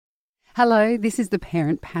Hello, this is The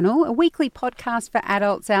Parent Panel, a weekly podcast for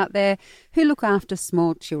adults out there who look after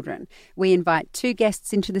small children. We invite two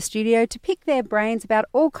guests into the studio to pick their brains about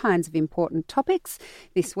all kinds of important topics.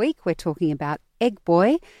 This week we're talking about Egg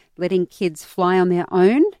Boy, letting kids fly on their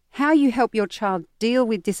own, how you help your child deal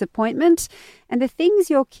with disappointment, and the things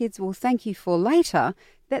your kids will thank you for later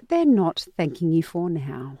that they're not thanking you for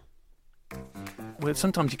now. Well,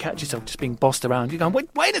 sometimes you catch yourself just being bossed around. You're going,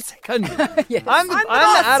 wait a second. Yes. I'm the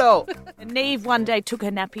adult. And Neve one day took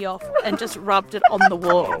her nappy off and just rubbed it on the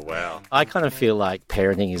wall. Oh, wow. I kind of feel like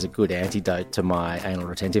parenting is a good antidote to my anal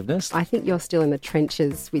retentiveness. I think you're still in the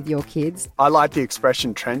trenches with your kids. I like the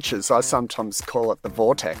expression trenches. I sometimes call it the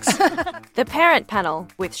vortex. The Parent Panel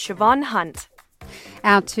with Shevonne Hunt.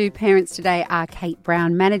 Our two parents today are Kate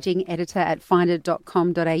Browne, Managing Editor at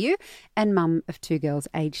finder.com.au and mum of two girls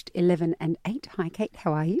aged 11 and 8. Hi, Kate.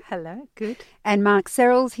 How are you? Hello, good. And Mark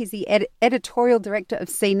Serrels, he's the Editorial Director of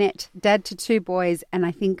CNET, dad to two boys, and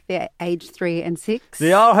I think they're aged 3 and 6.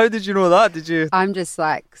 They are? How did you know that? Did you? I'm just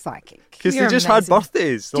like psychic. Because they You're just amazing. had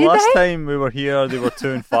birthdays. The Did last they? time we were here, they were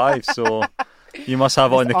 2 and 5, so you must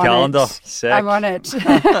have it on the On calendar. it. Sick. I'm on it.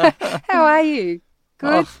 How are you?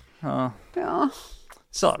 Good? Oh, Oh,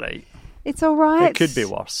 it's all right. it's all right. It could be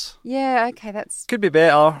worse. Yeah, okay, that's... Could be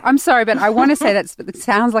better. I'm sorry, but I want to say but it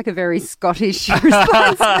sounds like a very Scottish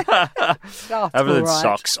response. Oh, it's Everything all right.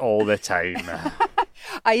 sucks all the time.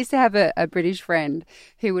 I used to have a British friend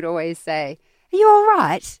who would always say, "Are you all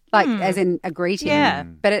right?" Like, as in a greeting. Yeah.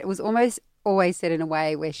 But it was almost always said in a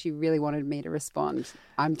way where she really wanted me to respond,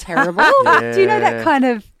 "I'm terrible." Do you know that kind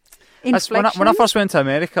of That's inflection? when I first went to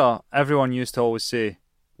America, everyone used to always say,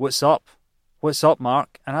 "What's up? What's up,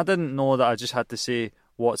 Mark?" And I didn't know that I just had to say,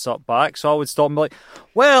 "What's up?" back. So I would stop and be like,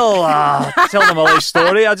 well, tell them a life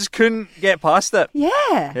story. I just couldn't get past it. Yeah.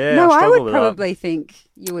 Yeah, No, I I struggle would with that. probably think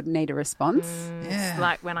you would need a response. It's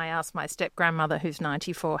like when I asked my step-grandmother, who's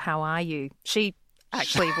 94, how are you? She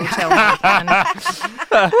actually will tell me. And,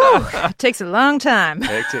 it takes a long time.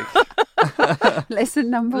 Hectic. Lesson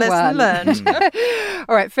number Lesson one. learned.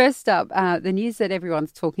 All right, first up, the news that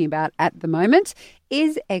everyone's talking about at the moment.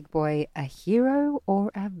 Is Egg Boy a hero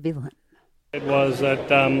or a villain? It was a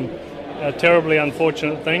terribly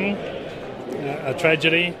unfortunate thing, a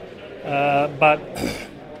tragedy, but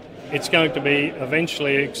it's going to be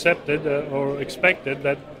eventually accepted or expected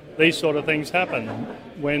that these sort of things happen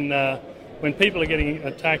when people are getting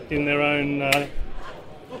attacked in their own.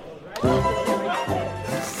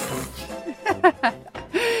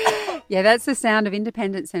 Yeah, that's the sound of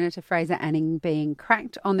Independent Senator Fraser Anning being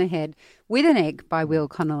cracked on the head with an egg by Will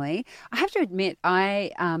Connolly. I have to admit,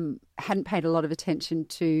 I hadn't paid a lot of attention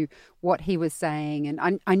to what he was saying,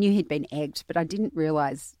 and I knew he'd been egged, but I didn't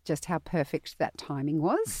realise just how perfect that timing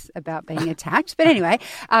was about being attacked. But anyway,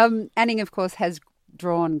 Anning, of course, has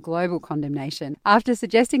drawn global condemnation after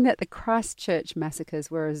suggesting that the Christchurch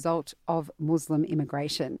massacres were a result of Muslim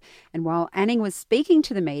immigration. And while Anning was speaking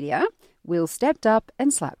to the media, Will stepped up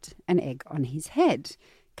and slapped an egg on his head.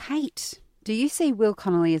 Kate, do you see Will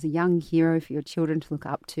Connolly as a young hero for your children to look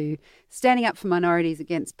up to, standing up for minorities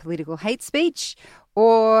against political hate speech?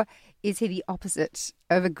 Or is he the opposite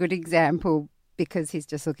of a good example because he's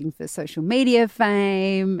just looking for social media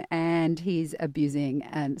fame and he's abusing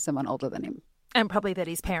someone older than him? And probably that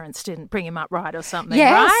his parents didn't bring him up right or something,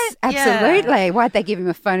 Yes, right? absolutely. Yeah. Why'd they give him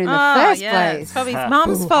a phone in the first place? It's probably his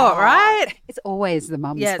mum's fault, right? It's always the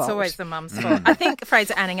mum's fault. Yeah, it's always the mum's fault. I think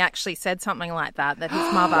Fraser Anning actually said something like that his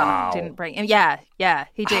mother didn't bring him. Yeah,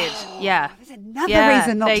 he did. Yeah. There's another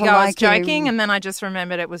reason not there to you go. I was like him. joking, and then I just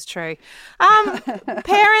remembered it was true.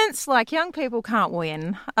 Parents, like young people, can't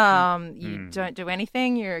win. You don't do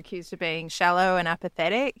anything. You're accused of being shallow and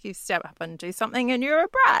apathetic. You step up and do something, and you're a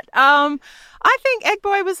brat. I think Egg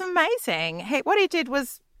Boy was amazing. What he did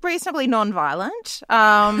was reasonably non-violent,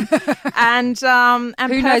 and Who knows how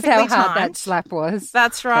perfectly hard timed. that slap was?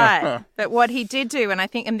 That's right. But what he did do, and I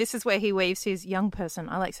think, and this is where he weaves his young person.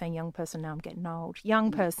 I like saying young person now. I'm getting old.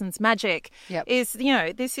 Young person's magic is,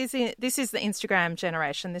 this is the Instagram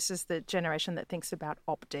generation. This is the generation that thinks about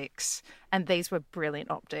optics, and these were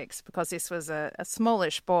brilliant optics because this was a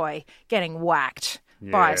smallish boy getting whacked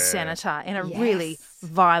by a senator in a really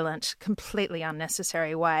violent, completely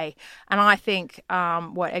unnecessary way. And I think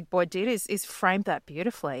what Egg Boy did is framed that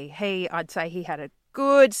beautifully. I'd say he had a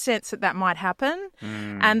good sense that might happen.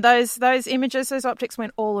 And those images, those optics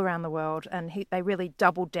went all around the world, and they really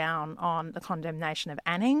doubled down on the condemnation of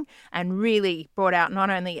Anning and really brought out not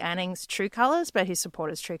only Anning's true colours but his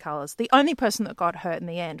supporters' true colours. The only person that got hurt in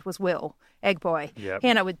the end was Will, Egg Boy. Yep. He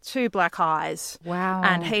ended up with 2 black eyes. Wow.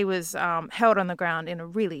 And he was held on the ground in a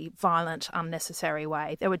really violent, unnecessary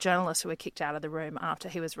way. There were journalists who were kicked out of the room after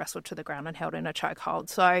he was wrestled to the ground and held in a chokehold.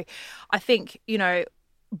 So I think,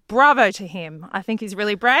 bravo to him. I think he's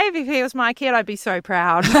really brave. If he was my kid, I'd be so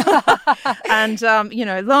proud. And,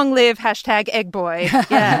 long live #eggboy.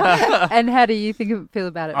 Yeah. And how do you feel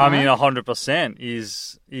about it, I Mark? mean, 100%.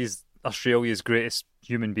 He's Australia's greatest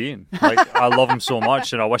human being. Like, I love him so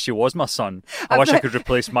much, and I wish he was my son. I wish I could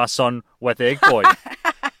replace my son with Egg Boy.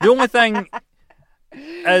 The only thing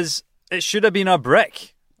is, it should have been a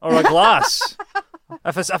brick or a glass.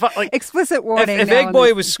 Explicit warning. If Egg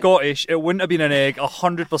Boy was Scottish, it wouldn't have been an egg.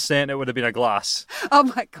 100%, it would have been a glass. Oh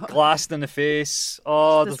my God. Glassed in the face.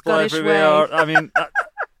 Oh, The there's blood Scottish everywhere. way. I mean,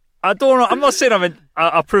 I don't know. I'm not saying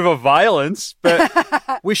I approve of violence, but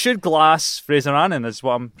we should glass Fraser Anning, is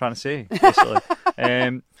what I'm trying to say, basically.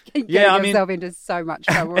 Getting yourself into so much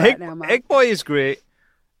trouble right now, Mark. Egg Boy is great.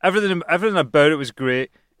 Everything about it was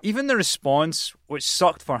great. Even the response, which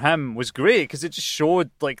sucked for him, was great because it just showed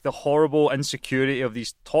like the horrible insecurity of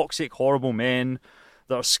these toxic, horrible men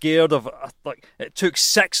that are scared of. It took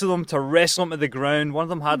 6 of them to wrestle him to the ground. One of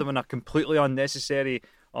them had him in a completely unnecessary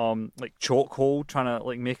chokehold, trying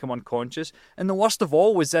to make him unconscious. And the worst of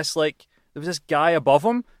all was this there was this guy above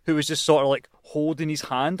him who was just sort of holding his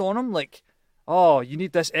hand on him, oh, you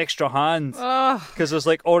need this extra hand because there's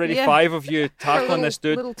already 5 of you tackling this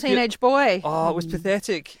dude. Little teenage boy. Oh, it was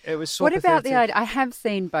pathetic. It was so What pathetic. about the idea? I have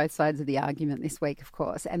seen both sides of the argument this week, of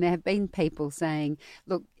course, and there have been people saying,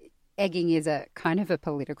 look, egging is a kind of a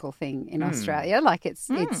political thing in Australia. It's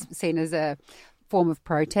seen as a form of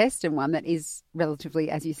protest and one that is relatively,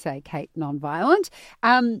 as you say, Kate, non-violent.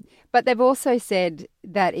 But they've also said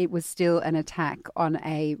that it was still an attack on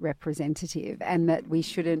a representative and that we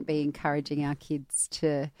shouldn't be encouraging our kids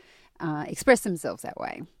to express themselves that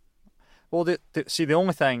way. Well, the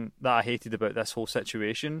only thing that I hated about this whole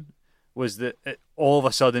situation was that it all of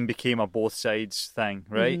a sudden became a both sides thing,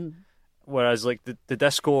 right? Whereas the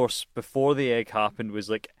discourse before the egg happened was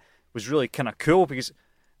really kind of cool because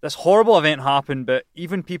this horrible event happened, but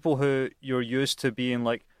even people who you're used to being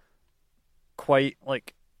quite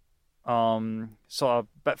sort of a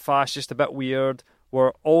bit fascist, a bit weird,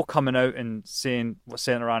 were all coming out and saying what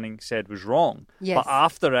Senator Anning said was wrong. Yes. But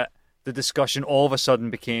after it, the discussion all of a sudden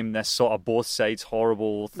became this sort of both sides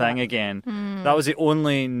horrible thing again. That was the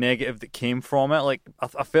only negative that came from it.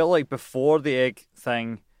 I felt like before the egg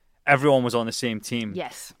thing, everyone was on the same team.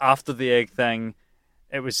 Yes. After the egg thing,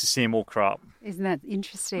 it was the same old crap. Isn't that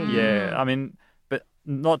interesting? Yeah, I mean, but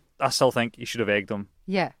not. I still think you should have egged them.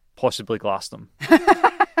 Yeah. Possibly glassed them.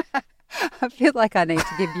 I feel like I need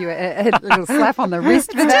to give you a little slap on the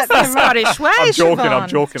wrist for that. The Scottish way, I'm joking. Shevonne. I'm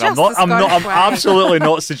joking. Just I'm the not. I'm Scottish way. absolutely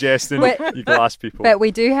not suggesting you glass people. But we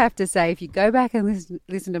do have to say, if you go back and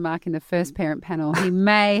listen to Mark in the first parent panel, he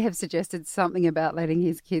may have suggested something about letting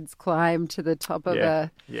his kids climb to the top of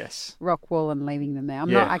a rock wall and leaving them there.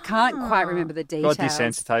 I can't quite remember the details. God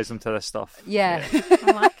desensitize them to this stuff. Yeah.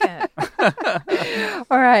 I like it.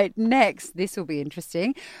 All right, next. This will be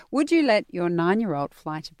interesting. Would you let your 9-year-old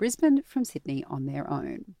fly to Brisbane from Sydney on their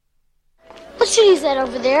own? What city is that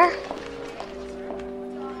over there?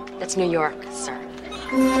 That's New York, sir.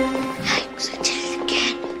 Yikes, I did it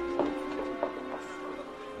again.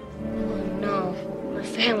 Oh no, my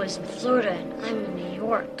family's in Florida and I'm in New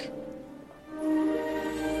York.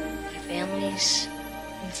 My family's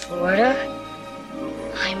in Florida.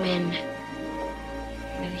 I'm in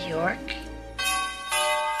New York.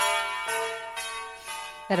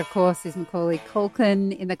 That, of course, is Macaulay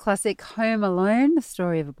Culkin in the classic Home Alone, the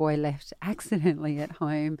story of a boy left accidentally at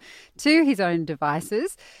home to his own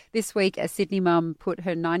devices. This week, a Sydney mum put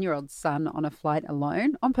her 9-year-old son on a flight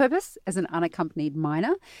alone on purpose as an unaccompanied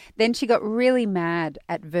minor. Then she got really mad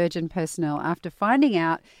at Virgin personnel after finding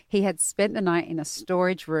out he had spent the night in a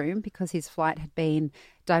storage room because his flight had been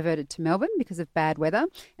diverted to Melbourne because of bad weather,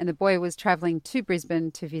 and the boy was travelling to Brisbane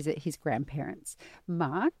to visit his grandparents.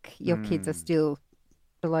 Mark, your kids are still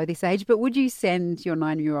below this age, but would you send your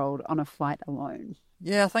 9-year-old on a flight alone?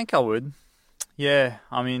 Yeah, I think I would. Yeah,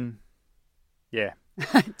 I mean, yeah.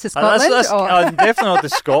 To Scotland? Definitely not to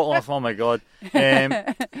Scotland. Oh my God.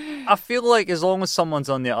 I feel like as long as someone's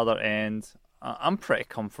on the other end, I'm pretty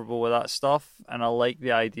comfortable with that stuff, and I like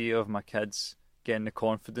the idea of my kids getting the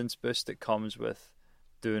confidence boost that comes with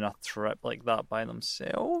doing a trip like that by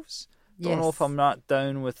themselves. Don't know if I'm not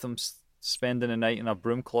down with them spending the night in a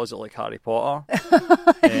broom closet like Harry Potter.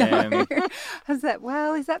 Is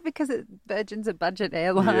that because Virgin's a budget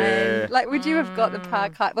airline? Yeah. Like, would you have got the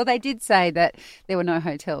park high? Well, they did say that there were no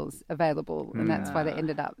hotels available, and that's why they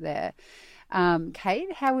ended up there.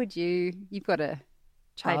 Kate, how would you've got a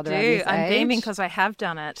child around this age. I'm beaming because I have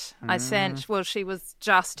done it. I sent, she was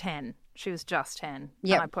just 10. And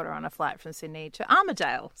I put her on a flight from Sydney to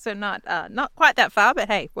Armadale. So not quite that far, but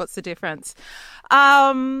hey, what's the difference?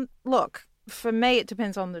 Look, for me, it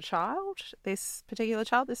depends on the child. This particular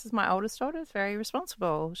child, this is my oldest daughter, is very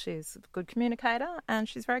responsible. She's a good communicator and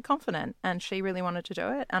she's very confident, and she really wanted to do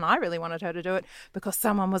it, and I really wanted her to do it because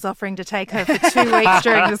someone was offering to take her for 2 weeks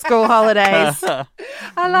during the school holidays.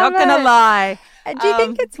 I'm not going to lie. Do you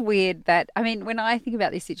think it's weird that, when I think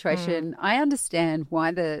about this situation, I understand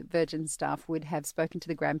why the Virgin staff would have spoken to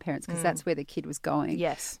the grandparents because that's where the kid was going.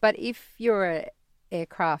 Yes. But if you're an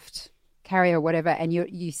aircraft carrier or whatever and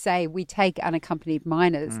you say we take unaccompanied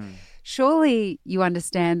minors, surely you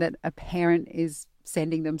understand that a parent is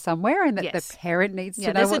sending them somewhere and that the parent needs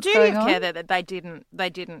to know what's going on. There's a duty of care there that they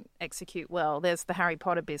didn't execute well. There's the Harry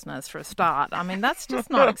Potter business for a start. That's just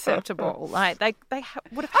not acceptable. Like they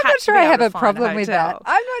would have. I'm not sure I have a problem with that.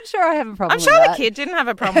 I'm not sure I have a problem. I'm sure the kid didn't have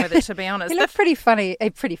a problem with it, to be honest. He looked pretty funny. Yeah.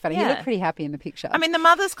 He looked pretty happy in the picture. The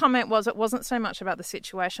mother's comment was it wasn't so much about the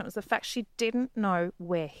situation; it was the fact she didn't know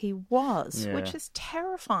where he was, which is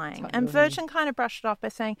terrifying. Totally. And Virgin kind of brushed it off by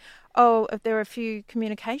saying, "Oh, there are a few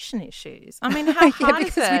communication issues." How hard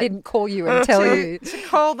is it? We didn't call you and tell you to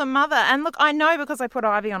call the mother. And look, I know because I put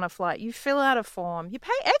Ivy on a flight. You fill out a form. You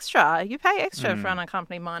pay extra. For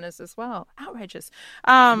unaccompanied minors as well. Outrageous.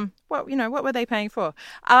 What were they paying for?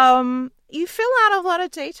 You fill out a lot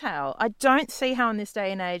of detail. I don't see how in this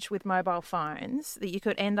day and age with mobile phones that you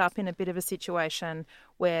could end up in a bit of a situation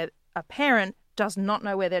where a parent does not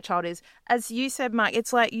know where their child is. As you said, Mark,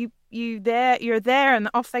 it's like you're there and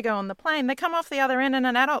off they go on the plane. They come off the other end and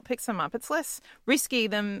an adult picks them up. It's less risky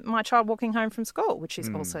than my child walking home from school, which she's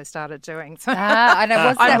also started doing. So I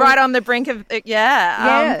know. I'm right on the brink of it.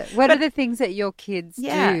 Yeah. What are the things that your kids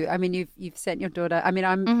do? You've sent your daughter.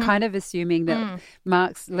 I'm kind of assuming that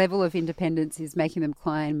Mark's level of independence is making them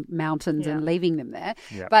climb mountains and leaving them there.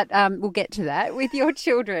 Yep. But we'll get to that. With your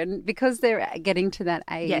children, because they're getting to that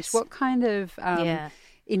age, what kind of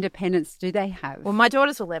independence do they have? Well, my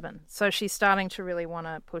daughter's 11, so she's starting to really want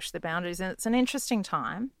to push the boundaries, and it's an interesting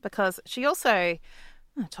time because she also,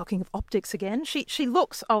 talking of optics again, she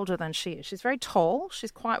looks older than she is. She's very tall.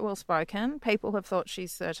 She's quite well spoken. People have thought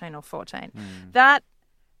she's 13 or 14. That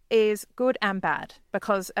is good and bad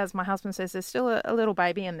because, as my husband says, there's still a little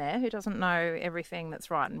baby in there who doesn't know everything that's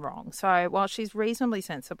right and wrong. So while she's reasonably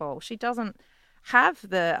sensible, she doesn't have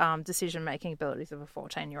the decision-making abilities of a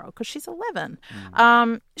 14-year-old because she's 11.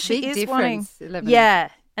 She Big is wanting, 11.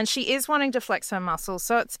 and she is wanting to flex her muscles.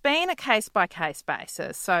 So it's been a case-by-case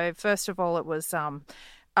basis. So first of all, it was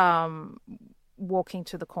walking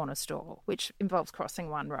to the corner store, which involves crossing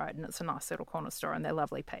one road, and it's a nice little corner store, and they're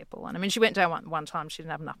lovely people. And she went down one time, she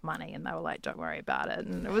didn't have enough money, and they were like, "Don't worry about it,"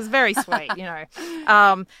 and it was very sweet,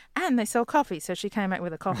 and they sell coffee, so she came out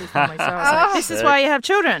with a coffee for me. So I was like, "This is why you have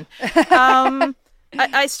children."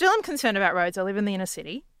 I still am concerned about roads. I live in the inner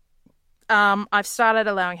city. I've started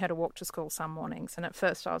allowing her to walk to school some mornings, and at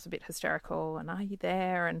first I was a bit hysterical and are you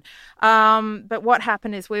there? And but what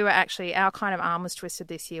happened is our kind of arm was twisted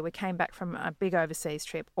this year. We came back from a big overseas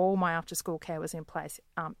trip. All my after school care was in place.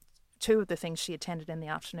 2 of the things she attended in the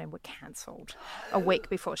afternoon were cancelled a week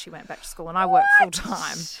before she went back to school, and I work full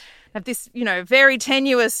time. Have this, very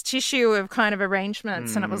tenuous tissue of kind of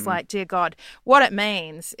arrangements, and it was like, dear God. What it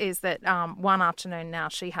means is that one afternoon now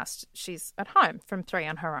she's at home from 3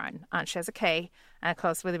 on her own, and she has a key. And of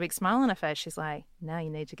course, with a big smile on her face, she's like, "Now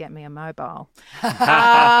you need to get me a mobile,"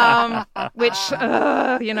 which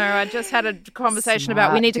I just had a conversation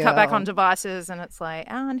about. We need to cut back on devices, and it's like,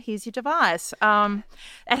 and here's your device.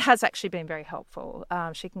 It has actually been very helpful.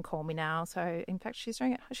 She can call me now, so in fact, she's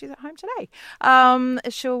at home today.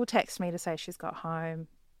 She'll text me to say she's got home.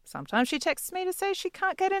 Sometimes she texts me to say she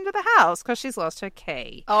can't get into the house because she's lost her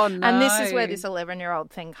key. Oh, no. And this is where this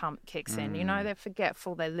 11-year-old thing kicks in. They're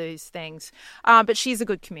forgetful, they lose things. But she's a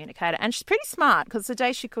good communicator. And she's pretty smart because the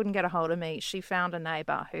day she couldn't get a hold of me, she found a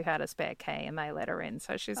neighbour who had a spare key and they let her in.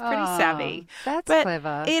 So she's pretty savvy. That's but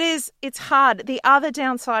clever. It's hard. The other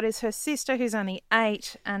downside is her sister, who's only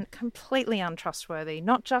 8 and completely untrustworthy,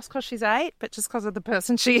 not just because she's 8, but just because of the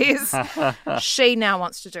person she is. She now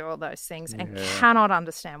wants to do all those things and cannot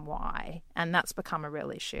understand understand why, and that's become a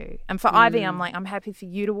real issue. And for Ivy, I'm like, I'm happy for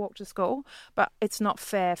you to walk to school, but it's not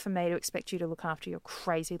fair for me to expect you to look after your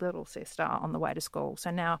crazy little sister on the way to school.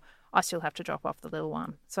 So now I still have to drop off the little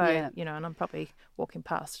one. So, and I'm probably walking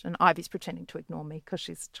past and Ivy's pretending to ignore me because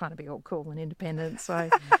she's trying to be all cool and independent. So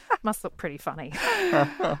must look pretty funny.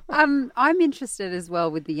 I'm interested as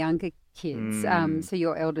well with the younger kids. So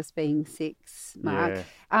your eldest being 6, Mark.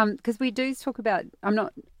 Because we do talk about, I'm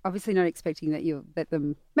not obviously not expecting that you let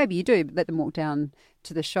them, maybe you do, let them walk down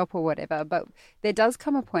to the shop or whatever, but there does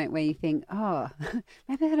come a point where you think,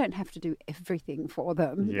 maybe I don't have to do everything for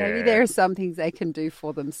them. Yeah. Maybe there are some things they can do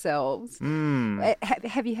for themselves.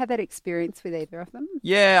 Have you had that experience with either of them?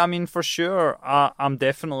 Yeah, I mean, for sure. I'm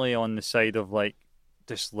definitely on the side of like,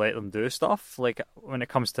 just let them do stuff. Like when it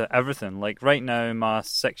comes to everything. Like right now, my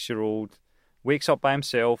 6-year-old wakes up by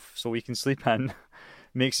himself so he can sleep in,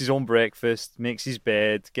 makes his own breakfast, makes his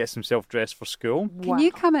bed, gets himself dressed for school. Can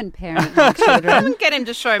you come and parent my children? Come and get him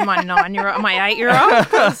to show my 9-year-old, my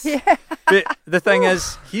 8-year-old. Yeah. But the thing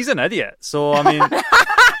is, he's an idiot. So I mean,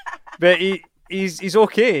 but he's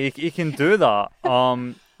okay. He can do that.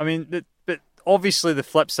 I mean, but obviously the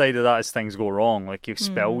flip side of that is things go wrong. Like he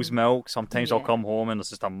spills milk. Sometimes I'll come home and there's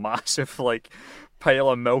just a massive like pile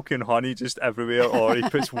of milk and honey just everywhere, or he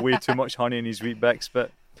puts way too much honey in his Weet-Bix.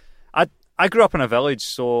 But I grew up in a village,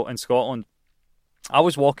 so in Scotland, I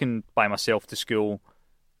was walking by myself to school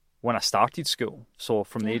when I started school. So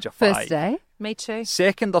from the age of 5. First day? Me too.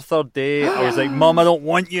 Second or third day, I was like, Mum, I don't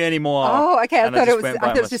want you anymore. Oh, okay. I And thought it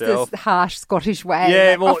was just myself. this harsh Scottish way.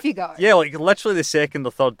 Yeah, like, well, off you go. Yeah, like literally the second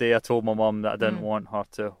or third day I told my mum that I didn't want her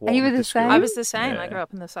to walk you were me the to school. same? I was the same. Yeah. I grew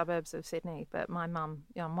up in the suburbs of Sydney, but my mum,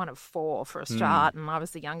 I'm one of 4 for a start, and I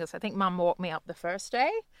was the youngest. I think Mum walked me up the first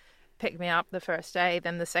day, picked me up the first day,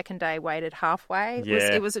 then the second day waited halfway.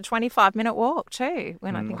 Yeah. It was a 25-minute walk too,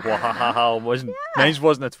 when I think Wow, mine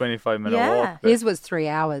wasn't a 25-minute walk. But His was 3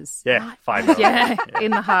 hours. yeah, 5 hours. Yeah, in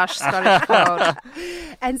the harsh Scottish cold.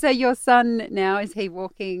 And so your son now, is he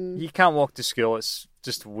walking? He can't walk to school. It's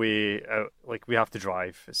just way out. Like we have to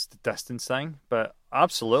drive. It's the distance thing. But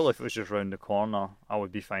absolutely, if it was just round the corner, I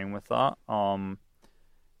would be fine with that.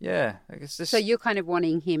 Yeah, I guess this. So you're kind of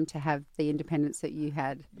wanting him to have the independence that you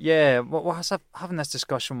had. Yeah, well, I was having this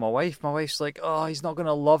discussion with my wife. My wife's like, "Oh, he's not going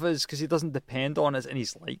to love us because he doesn't depend on us," and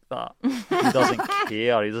he's like that. He doesn't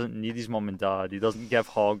care. He doesn't need his mum and dad. He doesn't give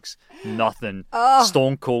hugs. Nothing.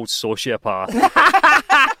 Stone cold sociopath.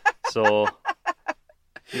 So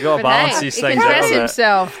you got to balance these he things can out. dress a bit.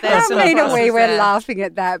 himself. There's I some mean, pluses we were there. laughing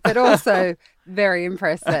at that, but also very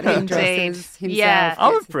impressed that he dresses himself. Yeah.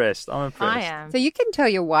 I'm impressed. I am. So you can tell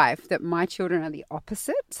your wife that my children are the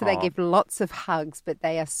opposite. So they give lots of hugs, but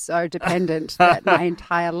they are so dependent that my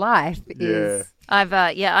entire life is...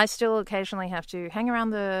 I still occasionally have to hang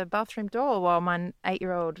around the bathroom door while my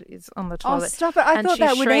 8-year-old is on the toilet. Oh, stop it. I thought she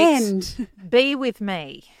that would shrieks, end. Be with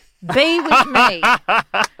me. Be with me.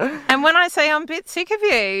 And when I say I'm a bit sick of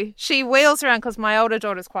you, she wheels around because my older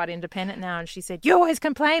daughter's quite independent now, and she said, "You always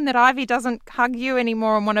complain that Ivy doesn't hug you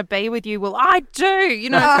anymore and want to be with you." Well, I do,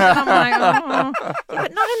 so I'm like, yeah,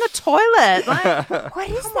 but not in the toilet. Like, What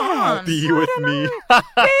is that? Be with me.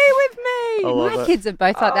 be with me. My kids are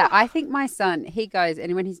both like that. I think my son, he goes,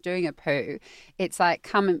 and when he's doing a poo, it's like,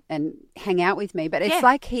 come and hang out with me. But it's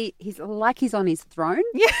like he's like he's on his throne.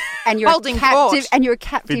 Yeah. And you're Holding captive, court. and you're a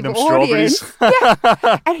captive them audience. strawberries.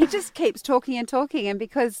 Yeah. And he just keeps talking and talking. And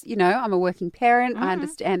because, I'm a working parent, I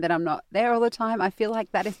understand that I'm not there all the time. I feel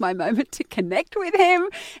like that is my moment to connect with him.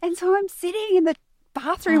 And so I'm sitting in the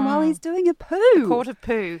bathroom while he's doing a poo. Court of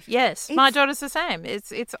poo. Yes, my daughter's the same.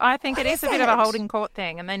 It's. I think it is a bit of a holding court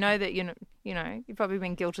thing, and they know that you've probably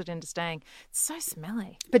been guilted into staying. It's so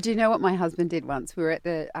smelly. But do you know what my husband did once? We were at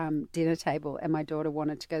the dinner table, and my daughter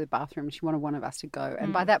wanted to go to the bathroom. She wanted one of us to go,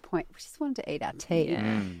 and by that point, we just wanted to eat our tea.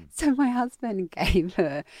 Yeah. So my husband gave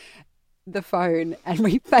her the phone, and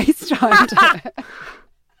we FaceTimed her.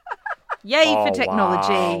 Yay for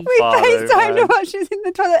technology. Wow. We Far out, FaceTimed her man. while she's in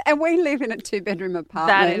the toilet, and we live in a 2-bedroom apartment.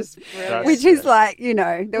 That is brilliant. Which is like,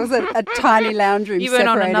 there was a tiny lounge room You weren't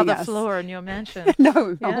on separating another us. floor in your mansion.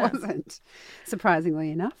 No, I Yeah. wasn't.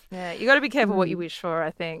 Surprisingly enough. Yeah, you got to be careful what you wish for,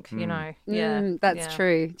 I think, Yeah. That's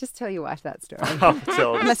true. Just tell your wife that story. Unless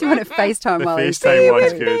Unless you want to FaceTime the while he's FaceTime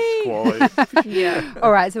one's with good. It's quality. Yeah.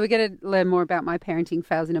 All right, so we're going to learn more about my parenting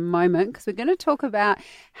fails in a moment because we're going to talk about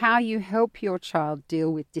how you help your child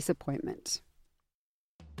deal with disappointment.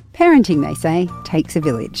 Parenting, they say, takes a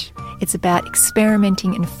village. It's about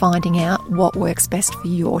experimenting and finding out what works best for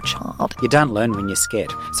your child. You don't learn when you're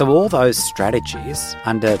scared. So all those strategies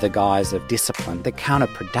under the guise of discipline, they're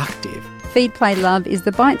counterproductive. Feed, Play, Love is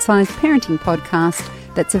the bite-sized parenting podcast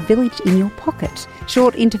that's a village in your pocket.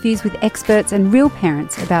 Short interviews with experts and real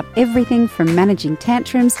parents about everything from managing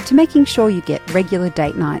tantrums to making sure you get regular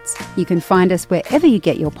date nights. You can find us wherever you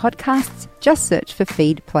get your podcasts. Just search for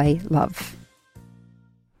Feed, Play, Love.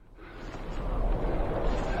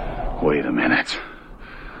 Wait a minute.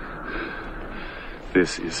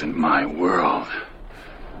 This isn't my world.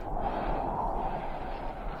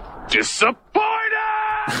 Disappointed!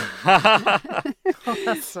 Oh,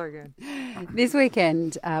 that's so good. This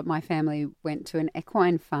weekend, my family went to an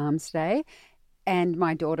equine farm stay, and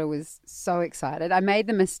my daughter was so excited. I made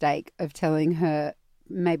the mistake of telling her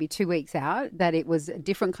maybe 2 weeks out that it was a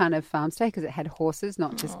different kind of farm stay because it had horses,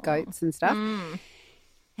 not just goats and stuff.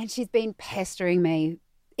 And she's been pestering me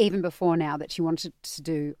even before now that she wanted to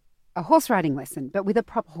do a horse riding lesson, but with a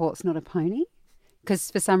proper horse, not a pony.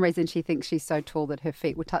 Because for some reason she thinks she's so tall that her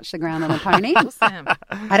feet would touch the ground on a pony.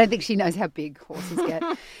 I don't think she knows how big horses get.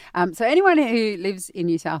 So anyone who lives in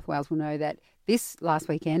New South Wales will know that this last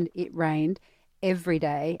weekend it rained every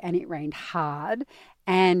day and it rained hard.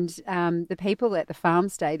 And the people at the farm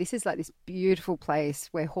stay, this is like this beautiful place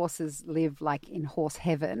where horses live like in horse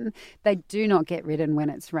heaven. They do not get ridden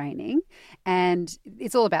when it's raining. And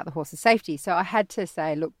it's all about the horse's safety. So I had to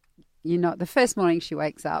say, look, the first morning she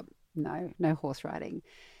wakes up, no horse riding.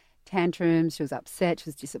 Tantrums, she was upset, she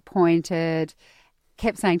was disappointed,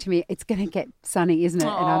 kept saying to me, it's going to get sunny, isn't it? And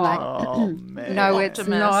I'm like, no, it's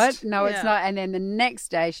not. No, it's not. And then the next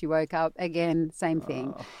day she woke up again, same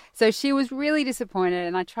thing. So she was really disappointed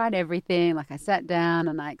and I tried everything. Like I sat down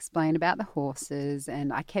and I explained about the horses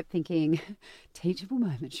and I kept thinking, teachable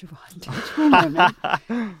moment, Shevonne, teachable moment.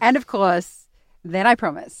 And of course, then I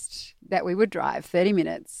promised that we would drive 30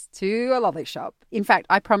 minutes to a lolly shop. In fact,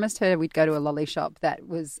 I promised her we'd go to a lolly shop that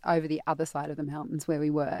was over the other side of the mountains where we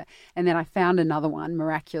were. And then I found another one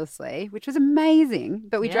miraculously, which was amazing.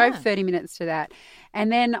 But we drove 30 minutes to that.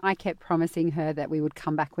 And then I kept promising her that we would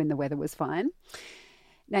come back when the weather was fine.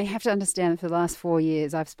 Now, you have to understand that for the last 4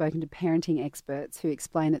 years, I've spoken to parenting experts who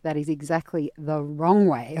explain that is exactly the wrong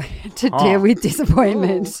way to deal with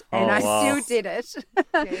disappointment. And I still did it.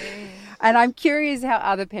 And I'm curious how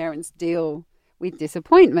other parents deal with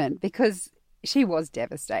disappointment because she was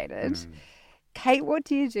devastated. Kate, what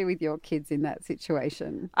do you do with your kids in that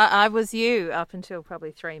situation? I was you up until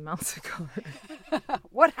probably 3 months ago.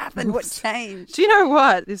 What happened? What changed? Do you know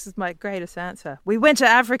what? This is my greatest answer. We went to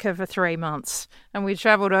Africa for 3 months and we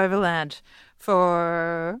travelled overland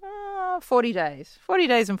for 40 days. 40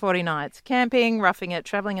 days and 40 nights. Camping, roughing it,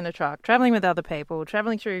 travelling in a truck, travelling with other people,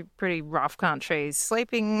 travelling through pretty rough countries,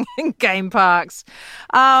 sleeping in game parks.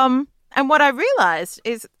 And what I realised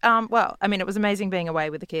is, it was amazing being away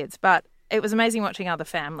with the kids, but it was amazing watching other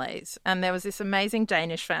families. And there was this amazing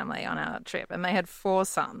Danish family on our trip and they had 4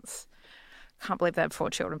 sons. Can't believe they had 4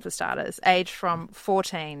 children for starters, aged from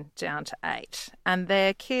 14 down to 8. And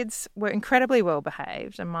their kids were incredibly well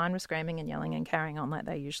behaved and mine were screaming and yelling and carrying on like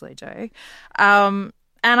they usually do. And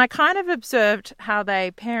I kind of observed how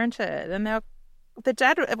they parented and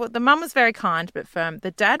the mum was very kind but firm.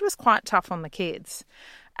 The dad was quite tough on the kids.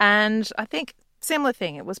 And I think similar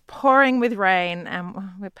thing, it was pouring with rain and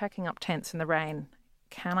we're packing up tents in the rain.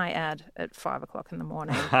 Can I add at 5 o'clock in the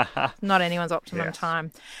morning? Not anyone's optimum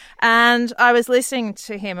time. And I was listening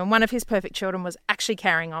to him and one of his perfect children was actually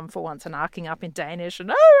carrying on for once and arcing up in Danish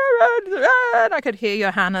and I could hear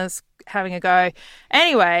Johannes having a go.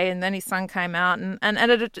 Anyway, and then his son came out and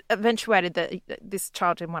it eventuated that this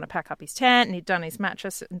child didn't want to pack up his tent and he'd done his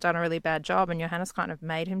mattress and done a really bad job and Johannes kind of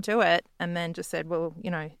made him do it and then just said, well,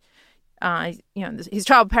 his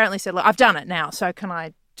child apparently said, look, I've done it now, so can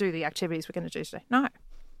I do the activities we're going to do today? No,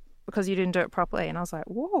 because you didn't do it properly. And I was like,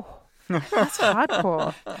 whoa, that's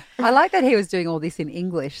hardcore. I like that he was doing all this in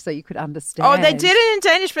English so you could understand. Oh, they did it in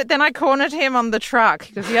Danish, but then I cornered him on the truck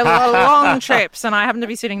because he had a lot of long trips and I happened to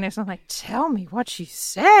be sitting next to him. I'm like, tell me what you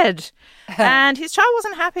said. And his child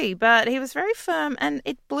wasn't happy, but he was very firm and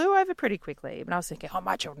it blew over pretty quickly. But I was thinking,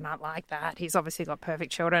 my children aren't like that. He's obviously got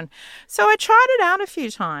perfect children. So I tried it out a few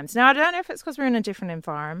times. Now, I don't know if it's because we're in a different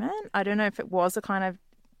environment. I don't know if it was a kind of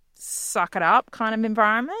suck it up kind of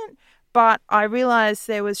environment. But I realised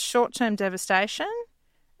there was short-term devastation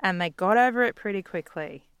and they got over it pretty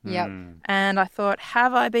quickly. Yep. And I thought,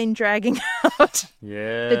 have I been dragging out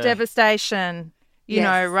the devastation, you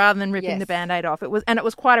know, rather than ripping the Band-Aid off? It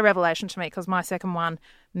was quite a revelation to me because my second one,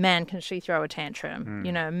 man, can she throw a tantrum?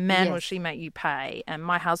 Man, will she make you pay? And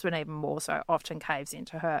my husband even more so often caves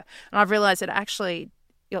into her. And I've realised that actually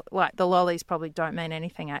like the lollies probably don't mean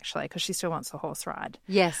anything actually because she still wants the horse ride.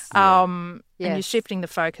 Yes. And you're shifting the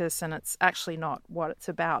focus and it's actually not what it's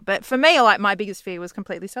about. But for me, like my biggest fear was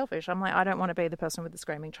completely selfish. I'm like, I don't want to be the person with the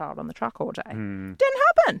screaming child on the truck all day. Didn't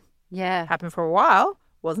happen. Yeah. Happened for a while.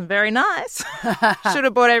 Wasn't very nice. Should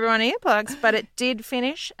have bought everyone earplugs, but it did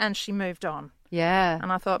finish and she moved on. Yeah.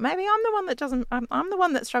 And I thought maybe I'm the one that doesn't, I'm the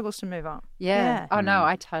one that struggles to move on. Yeah. Oh, no,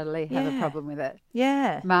 I totally have a problem with it.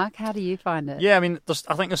 Yeah. Mark, how do you find it? Yeah, I mean,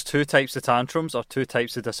 I think there's two types of tantrums or two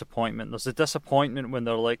types of disappointment. There's the disappointment when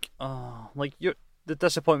they're like, oh, like the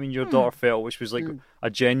disappointment your daughter felt, which was like a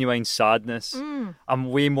genuine sadness. I'm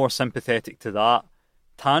way more sympathetic to that.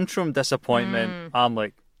 Tantrum disappointment, I'm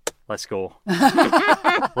like, let's go.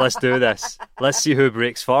 Let's do this. Let's see who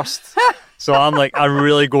breaks first. So I'm like, I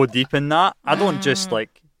really go deep in that. I don't just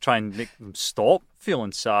like try and make them stop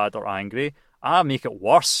feeling sad or angry. I make it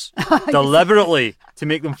worse deliberately to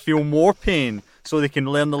make them feel more pain so they can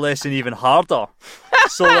learn the lesson even harder.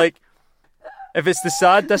 So like, if it's the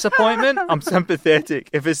sad disappointment, I'm sympathetic.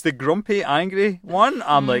 If it's the grumpy, angry one,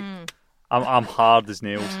 I'm like, I'm hard as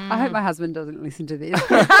nails. I hope my husband doesn't listen to this.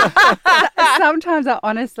 Sometimes I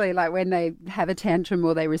honestly, like when they have a tantrum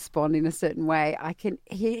or they respond in a certain way,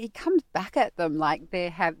 he comes back at them like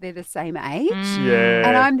they're the same age. Yeah.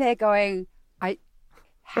 And I'm there going,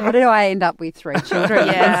 how do I end up with 3 children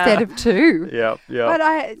instead of 2? Yeah. But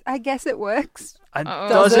I guess it works. And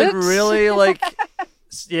does it really like?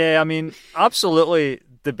 Yeah, I mean, absolutely.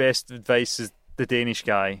 The best advice is the Danish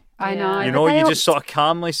guy. I know. You know, you just sort of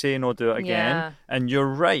calmly say no, do it again. Yeah. And you're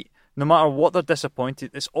right. No matter what they're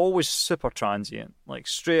disappointed, it's always super transient. Like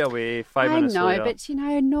straight away, 5 minutes later.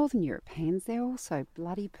 But Northern Europeans, they're also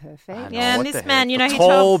bloody perfect. Yeah, and this man, They're he tall,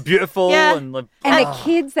 told... beautiful, and like, and the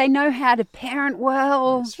kids, they know how to parent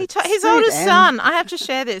well. His oldest son, I have to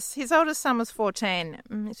share this. His oldest son was 14.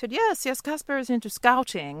 He said, yes, Casper is into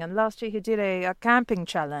scouting. And last year he did a camping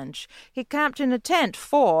challenge. He camped in a tent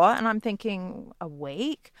and I'm thinking, a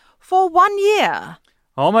week? For 1 year.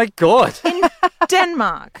 oh my God. In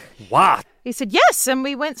Denmark. What? He said, yes, and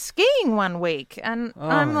we went skiing 1 week. And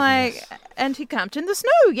I'm like, yes. and he camped in the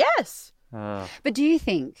snow, yes. But do you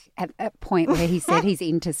think at a point where he said he's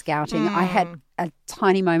into scouting, I had a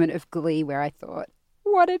tiny moment of glee where I thought,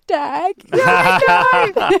 what a dag. Yeah,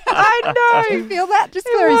 I know. Did you feel that just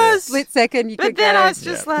for a split second? You but could then go, I was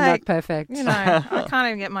just like, not perfect. You know, I can't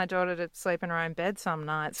even get my daughter to sleep in her own bed some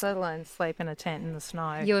nights, let alone sleep in a tent in the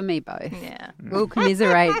snow. You and me both. Yeah. We'll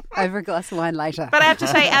commiserate over a glass of wine later. But I have to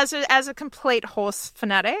say, as a complete horse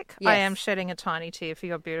fanatic, Yes. I am shedding a tiny tear for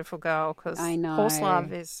your beautiful girl because horse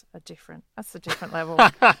love is that's a different level.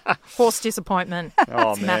 Horse disappointment.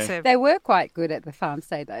 Oh, it's man. massive. They were quite good at the farm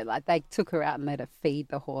stay though. Like they took her out and let her feed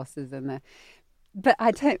the horses but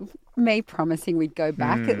me promising we'd go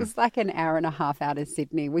back. It was like an hour and a half out of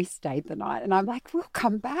Sydney. We stayed the night and I'm like, we'll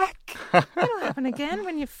come back. It'll happen again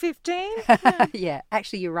when you're 15. Yeah,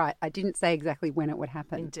 actually you're right. I didn't say exactly when it would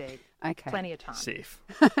happen. Indeed. Okay. Plenty of time. Safe.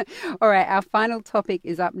 All right, our final topic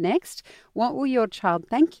is up next. What will your child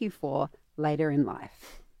thank you for later in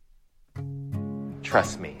life?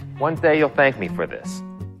 Trust me, one day you'll thank me for this.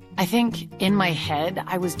 I think in my head,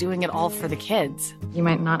 I was doing it all for the kids. You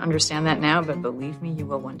might not understand that now, but believe me, you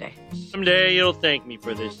will one day. Someday you'll thank me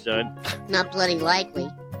for this, son. Not bloody likely.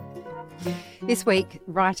 This week,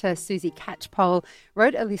 writer Susie Catchpole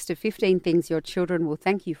wrote a list of 15 things your children will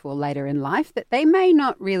thank you for later in life that they may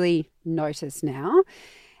not really notice now.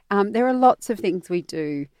 There are lots of things we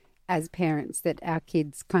do as parents that our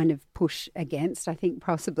kids kind of push against. I think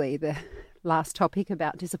possibly the last topic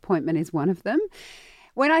about disappointment is one of them.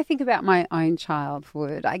 When I think about my own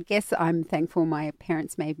childhood, I guess I'm thankful my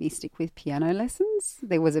parents made me stick with piano lessons.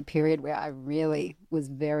 There was a period where I really was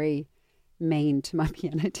very mean to my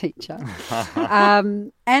piano teacher.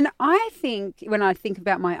 And I think when I think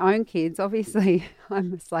about my own kids, obviously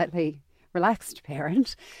I'm a slightly relaxed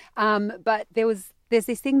parent, but there's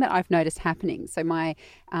this thing that I've noticed happening. So my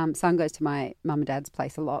son goes to my mum and dad's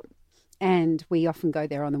place a lot. And we often go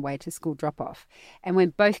there on the way to school drop-off. And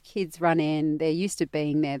when both kids run in, they're used to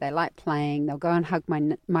being there. They like playing. They'll go and hug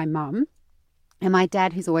my mum. And my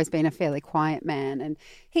dad, who's always been a fairly quiet man, and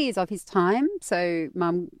he is of his time. So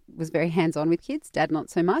mum was very hands-on with kids, dad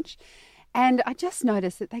not so much. And I just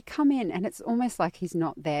noticed that they come in and it's almost like he's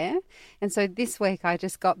not there. And so this week I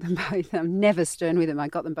just got them both. I'm never stern with them. I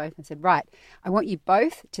got them both and said, right, I want you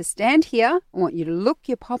both to stand here. I want you to look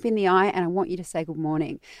your pop in the eye and I want you to say good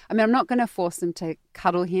morning. I mean, I'm not going to force them to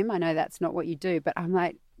cuddle him. I know that's not what you do. But I'm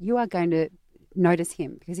like, you are going to notice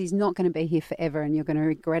him because he's not going to be here forever and you're going to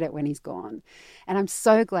regret it when he's gone. And I'm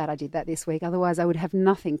so glad I did that this week. Otherwise, I would have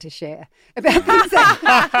nothing to share about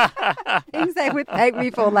things they would thank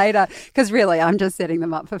me for later, because really, I'm just setting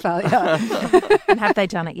them up for failure. And have they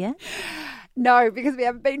done it yet? No, because we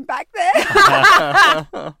haven't been back there.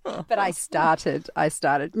 But I started.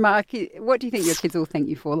 Mark, what do you think your kids will thank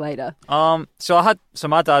you for later? My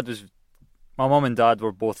mum and dad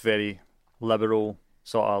were both very liberal,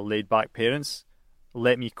 sort of laid back parents.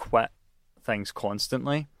 Let me quit things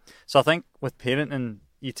constantly. So I think with parenting,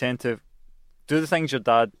 you tend to do the things your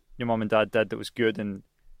mum and dad did that was good, and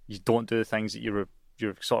you don't do the things that you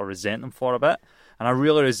sort of resent them for a bit. And I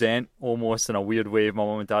really resent, almost in a weird way, my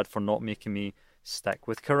mum and dad for not making me stick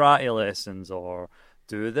with karate lessons or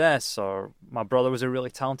do this. Or my brother was a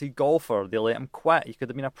really talented golfer. They let him quit. He could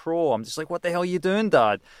have been a pro. I'm just like, what the hell are you doing,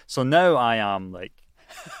 Dad? So now I am like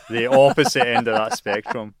the opposite end of that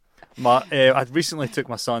spectrum. I recently took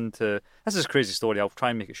my son to, this is a crazy story, I'll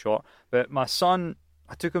try and make it short, but my son,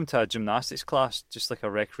 I took him to a gymnastics class, just like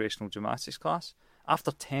a recreational gymnastics class.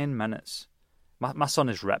 After 10 minutes, my son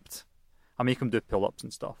is ripped. I make him do pull-ups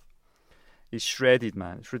and stuff. He's shredded,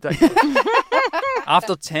 man. It's ridiculous.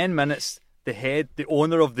 After 10 minutes, the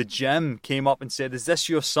owner of the gym came up and said, "Is this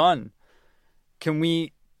your son? Can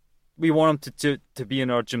we want him to be in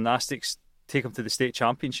our gymnastics, take him to the state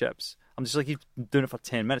championships." I'm just like, he's been doing it for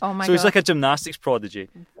 10 minutes. Oh my so he's God. like a gymnastics prodigy.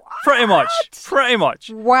 What? Pretty much.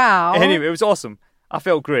 Wow. Anyway, it was awesome. I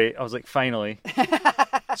felt great. I was like, finally,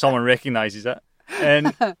 someone recognises it.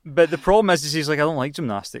 But the problem is he's like, I don't like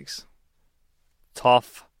gymnastics.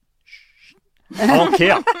 Tough. I don't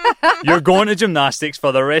care. You're going to gymnastics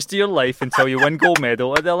for the rest of your life until you win gold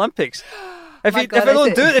medal at the Olympics. If I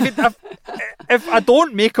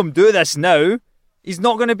don't make him do this now, he's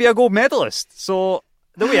not going to be a gold medalist. So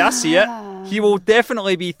the way I see it, he will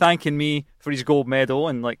definitely be thanking me for his gold medal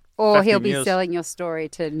in like 15 Or he'll be years. selling your story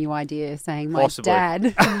to New Idea, saying, my Possibly. dad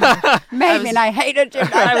made me and I hated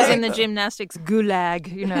gymnastics. I was in the gymnastics gulag,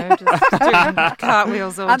 just doing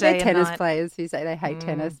cartwheels all Aren't day there and tennis night. players who say they hate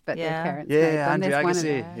tennis, but their parents hate Yeah, them? Andrew There's one of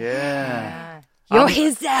Agassi. them. Yeah. You're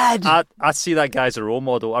his dad. I see that guy as a role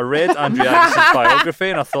model. I read Andrew Agassi's biography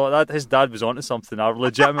and I thought that his dad was onto something. I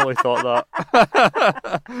legitimately thought that.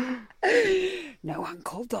 No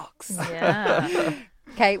Uncle Docs. Yeah.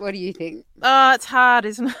 Kate, what do you think? Oh, it's hard,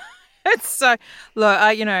 isn't it? It's so... Look,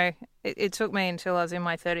 it took me until I was in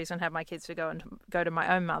my 30s and had my kids to go to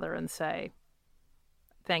my own mother and say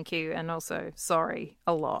thank you and also sorry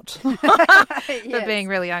a lot for being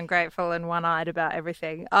really ungrateful and one-eyed about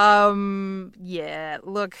everything. Yeah,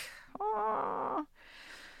 look...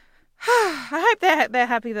 I hope they're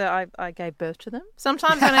happy that I gave birth to them.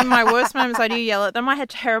 Sometimes when in my worst moments I do yell at them. I had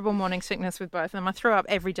terrible morning sickness with both of them. I threw up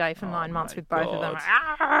every day for 9 months with both of them.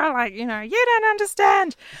 You don't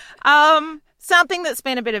understand. Something that's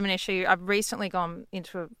been a bit of an issue, I've recently gone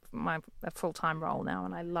into a full-time role now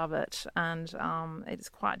and I love it. And it's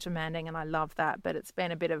quite demanding and I love that. But it's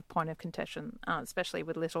been a bit of a point of contention, especially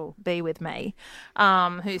with little B with me,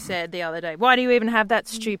 who said the other day, why do you even have that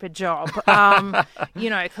stupid job?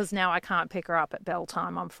 Because now I can't pick her up at bell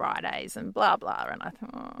time on Fridays and blah, blah. And I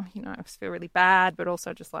thought, I feel really bad, but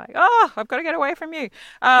also just like, I've got to get away from you.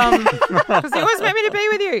 Because you always meant me to be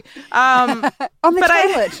with you. On the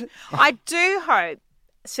toilet. I do hope,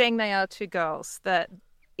 seeing they are two girls, that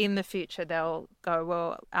in the future they'll go,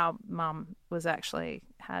 well, our mum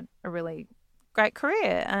had a really great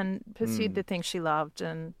career and pursued the things she loved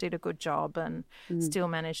and did a good job and still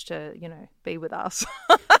managed to, be with us.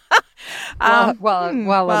 While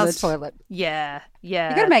on the toilet. Yeah.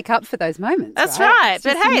 You've got to make up for those moments. That's right.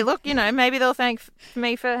 But hey, look, maybe they'll thank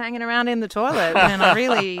me for hanging around in the toilet and I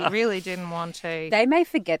really, really didn't want to. They may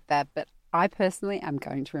forget that, but I personally am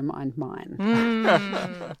going to remind mine.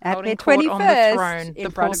 At their 21st, on the throne, in the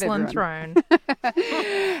front of porcelain everyone.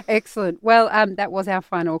 throne. Excellent. Well, that was our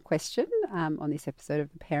final question on this episode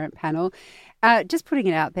of the Parent Panel. Just putting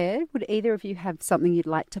it out there, would either of you have something you'd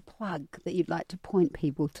like to plug, that you'd like to point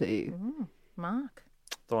people to? Mark?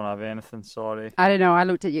 Don't have anything, sorry. I don't know. I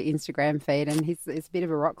looked at your Instagram feed and he's a bit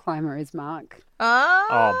of a rock climber, is Mark.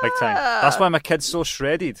 Oh, big time. That's why my kid's so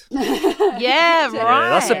shredded. Yeah, right. Yeah,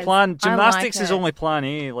 that's the plan. Gymnastics like is it. only plan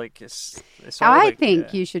A. Like it's all I like,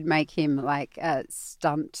 think you should make him like a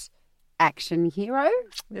stunt action hero.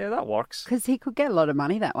 Yeah, that works. Because he could get a lot of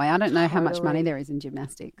money that way. I don't know how much money there is in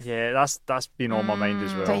gymnastics. Yeah, that's been on my mind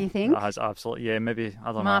as well. Don't you think? That has absolutely. Yeah, maybe. I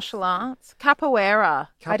don't know. Martial arts. Capoeira.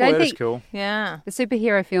 I don't Capoeira's think cool. Yeah. the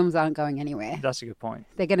superhero films aren't going anywhere. That's a good point.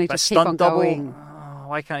 They're going to But just keep on stunt double, going.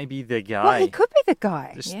 Why can't he be the guy? Well, he could be the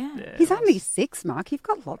guy. Yeah. He's only 6, Mark. You've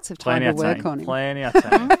got lots of time to work on him. Plenty of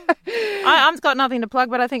time. I've got nothing to plug,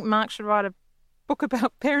 but I think Mark should write a book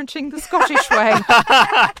about parenting the Scottish way.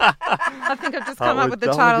 I think I've just come up with the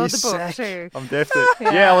title of the book too. I'm definitely.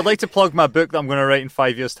 I would like to plug my book that I'm going to write in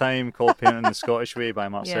 5 years' time called Parenting the Scottish Way by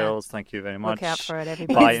Mark Serrels. Thank you very much. Look out for it,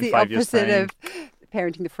 everybody. Buy it in 5 years' time. It's the opposite of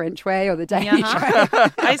parenting the French way or the Danish way.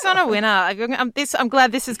 He's on a winner. I'm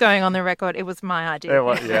glad this is going on the record. It was my idea. It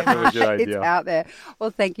was your idea. It's out there. Well,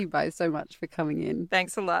 thank you both so much for coming in.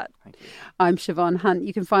 Thanks a lot. Thank you. I'm Shevonne Hunt.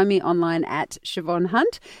 You can find me online at Shevonne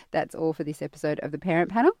Hunt. That's all for this episode of The Parent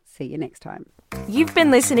Panel. See you next time. You've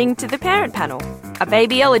been listening to The Parent Panel, a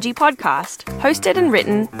babyology podcast, hosted and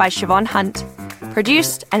written by Shevonne Hunt,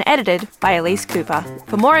 produced and edited by Elise Cooper.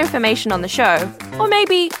 For more information on the show, or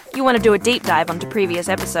maybe you want to do a deep dive onto previous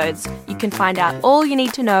episodes, you can find out all you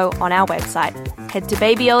need to know on our website. Head to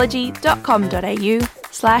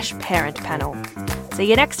babyology.com.au/parentpanel. See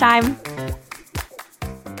you next time.